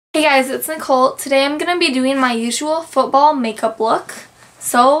Hey guys, it's Nicole. Today I'm going to be doing my usual football makeup look.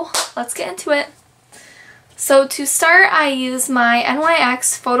 So let's get into it. So to start, I use my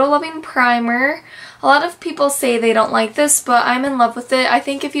NYX Photo Loving Primer. A lot of people say they don't like this, but I'm in love with it. I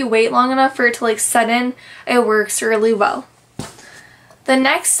think if you wait long enough for it to set in, it works really well. Then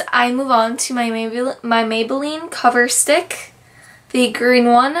next, I move on to my Maybelline Cover Stick, the green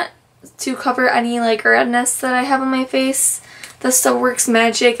one, to cover any redness that I have on my face. This stuff works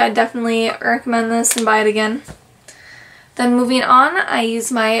magic. I definitely recommend this and buy it again. Then moving on, I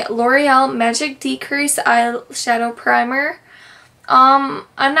use my L'Oreal Magic Decrease Eyeshadow Primer. I'm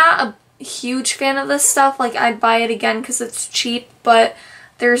not a huge fan of this stuff. I'd buy it again because it's cheap, but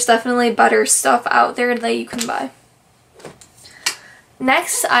there's definitely better stuff out there that you can buy.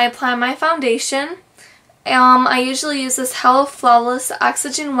 Next, I apply my foundation. I usually use this Hello Flawless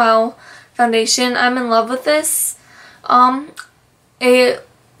Oxygen Wow foundation. I'm in love with this. It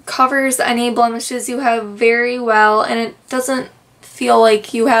covers any blemishes you have very well, and it doesn't feel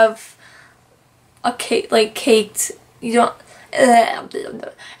like you have a caked. You don't.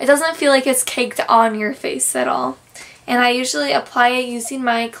 It doesn't feel like it's caked on your face at all. And I usually apply it using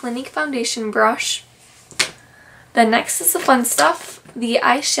my Clinique foundation brush. Then next is the fun stuff, the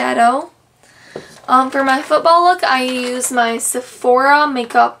eyeshadow. For my football look, I use my Sephora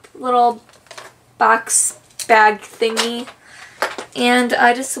makeup little box bag thingy. And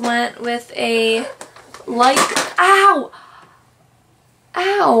I just went with a light, ow,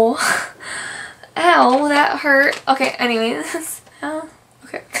 that hurt. Okay, anyways,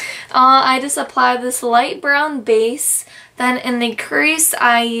 okay. I just applied this light brown base. Then in the crease,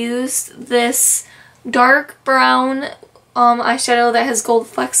 I used this dark brown eyeshadow that has gold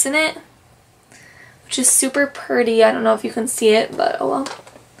flecks in it, which is super pretty. I don't know if you can see it, but oh well.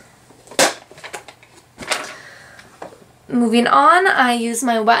 Moving on, I use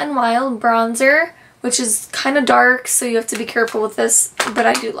my Wet n Wild bronzer, which is kind of dark, so you have to be careful with this, but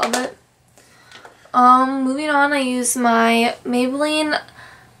I do love it. Moving on, I use my Maybelline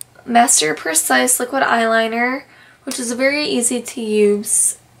Master Precise Liquid Eyeliner, which is very easy to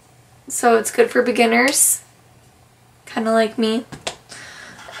use, so it's good for beginners, kind of like me.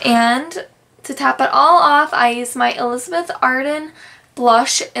 And to top it all off, I use my Elizabeth Arden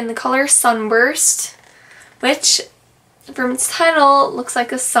blush in the color Sunburst, which from its title looks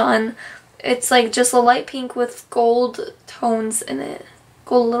like a sun. It's just a light pink with gold tones in it,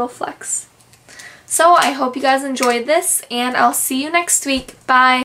 gold little flecks. So I hope you guys enjoyed this, and I'll see you next week. Bye!